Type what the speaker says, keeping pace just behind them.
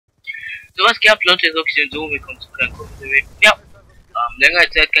Sowas gehabt, Leute, so, wir kommen zu keinem Commentary. Ja, längere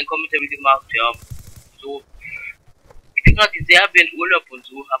Zeit kein Commentary gemacht, ja, so. Ich bin gerade in Serbien Urlaub und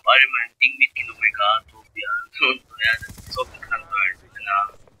so, hab alle mein Ding mitgenommen, grad, so, ja, und so, ja, das ist so bekannt, weil,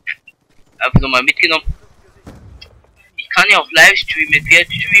 einfach so mal mitgenommen. Ich kann ja auch live streamen,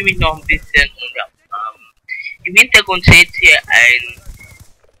 vielleicht streame ich noch ein bisschen und ja, im Hintergrund seht ihr ein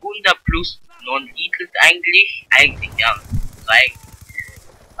 100 plus Non-Eagles eigentlich ja,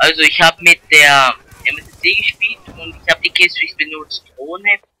 also ich habe mit der MSC gespielt und ich habe die Kills benutzt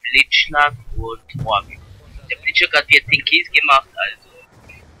ohne Blitzschlag und Orbi. Der Blitzschlag hat 14 Kills gemacht, also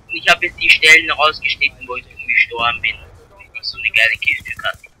und ich habe jetzt die Stellen rausgeschnitten, wo ich gestorben bin, und ich so eine geile Killstück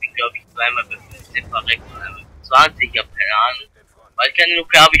hatte. Ich bin glaube ich zweimal bei 15 verreckt und einmal bei 20, ich habe keine Ahnung, weil keine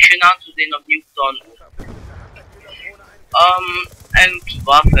Lupe habe ich schön anzusehen auf Newton und eine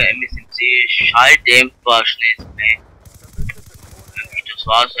Waffe, MSMC, Schalldämpfer, Schnellspray. Das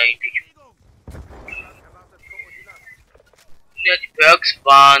war's eigentlich. Ja, die Perks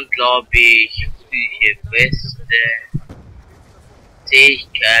waren, glaube ich, physische Weste,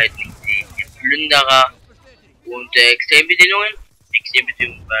 Zähigkeit, nicht Zähigkeit, Plünderer und Extrembedingungen.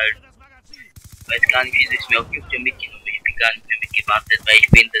 Extrembedingungen, weil ich weiß gar nicht, wie es mir auf YouTube mitgenommen. Ich bin gar nicht mehr mitgewartet, weil ich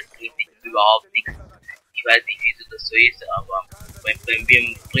finde, das bringt überhaupt nichts. Ich weiß nicht, wieso das so ist, aber bei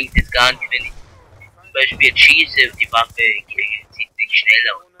mir bringt es gar nicht, wenn ich zum Beispiel jetzt schieße, die Waffe zieht sich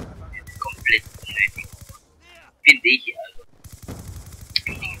schneller und das ist komplett unnötig. Finde ich, also. Ich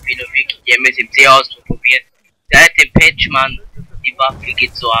empfehle wirklich die MSMC auszuprobieren. Seit dem Patch, man, die Waffe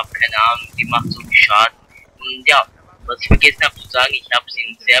geht so ab, keine Ahnung, die macht so viel Schaden. Und ja, was ich vergessen habe zu sagen, ich habe sie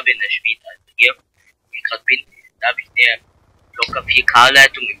in Serbien gespielt, also hier, wo ich gerade bin, da habe ich eine locker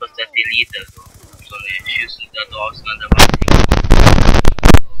 4K-Leitung über Satellit, also so eine Schüssel da draußen an der Wand.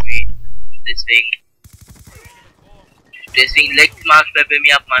 Deswegen leckt es manchmal bei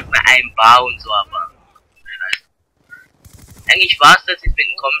mir ab, manchmal ein Bar und so, aber eigentlich war es das jetzt mit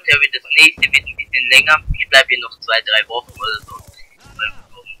dem Commentary. Das nächste wird ein bisschen länger. Ich bleibe hier noch 2-3 Wochen oder so.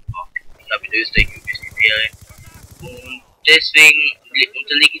 Ich habe in Österreich ein bisschen Ferien. Und deswegen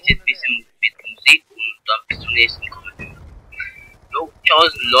unterlege ich jetzt ein bisschen mit Musik und dann bis zum nächsten Commentary. Jo, ciao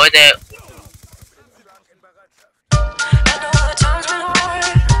Leute.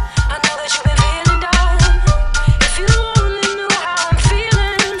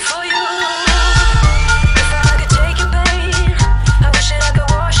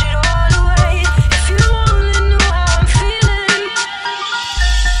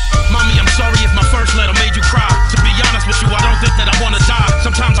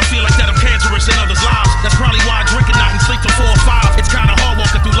 Sometimes I feel like that I'm cancerous in others' lives. That's probably why I drink at night and sleep till 4 or 5. It's kinda hard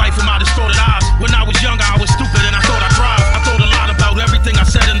walking through life with my distorted eyes. When I was younger, I was stupid and I thought I'd drive. I thought a lot about everything I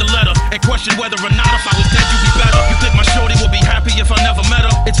said in the letter and questioned whether or not if I was dead you'd be better. You think my shorty would be happy if I never met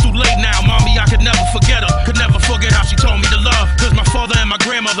her? It's too late now, mommy, I could never forget her. Could never forget how she told me to love. Cause my father and my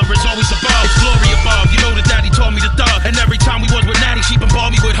grandmother is always above. It's glory above, you know that daddy taught me to thug. And every time we was with Natty, she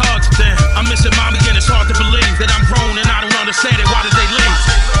bombarded me with hugs. Then I'm missing mommy and it's hard to believe that I'm grown and I don't understand it. Why did they leave?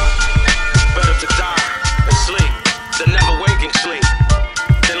 Better to die and sleep than never wake and sleep,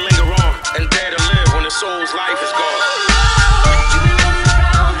 then linger on and dare to live when the soul's life is gone.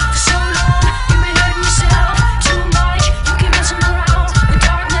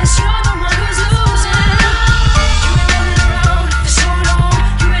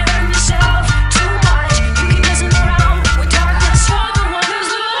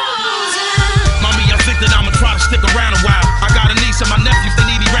 Stick around a while. I got a niece and my nephews, they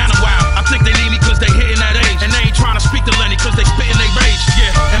need me round a while. I think they need me cause they hitting that age. And they ain't trying to speak to Lenny cause they spitting they rage.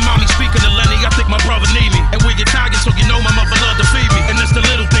 Yeah, and mommy speaking to Lenny, I think my brother need me. And we get tired so you know my mother love to feed me. And it's the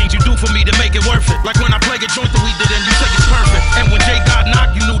little things you do for me to make it worth it. Like when I play a joint that we did and you think it's perfect. And when Jay got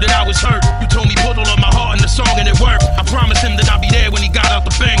knocked, you knew that I was hurt. You told me put all of my heart in the song and it worked. I promised him that I'd be there when he got out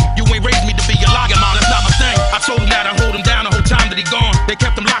the bang. You ain't raised me to be a liar, man, that's not my thing. I told him that I hold him down the whole time that he gone. They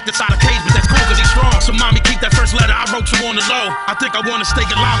kept him locked inside a cage, but that's cool cause he's strong. So mommy, keep that first letter I wrote you on the low. I think I wanna stay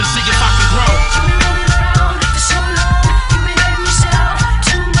alive and see if I can grow.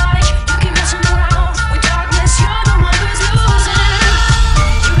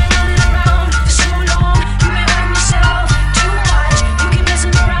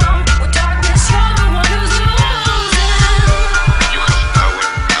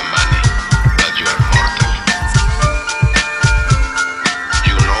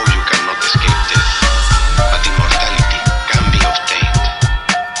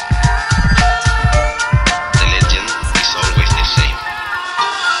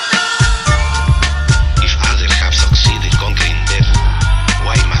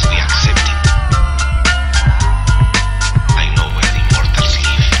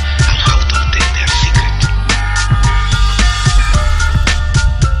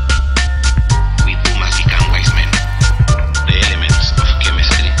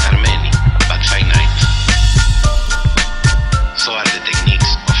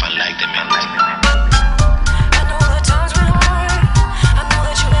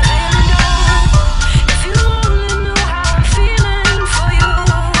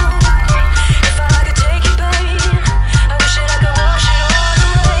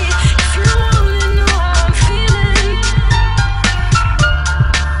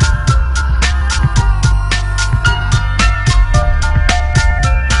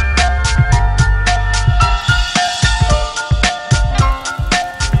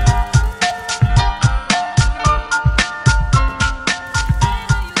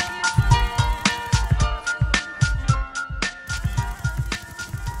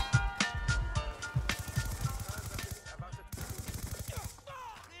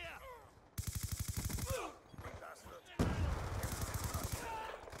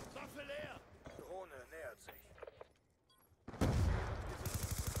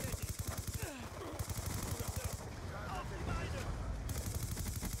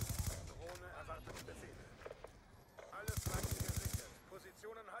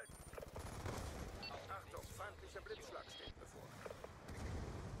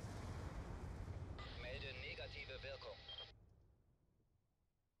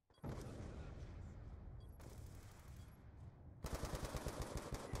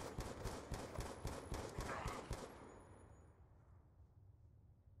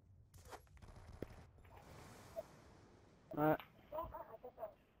 Ouais.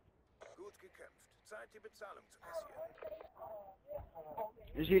 Gut gekämpft. Zeit, die Bezahlung zu kassieren.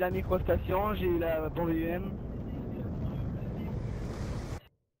 J'ai eu la microstation, j'ai eu la bombe UM.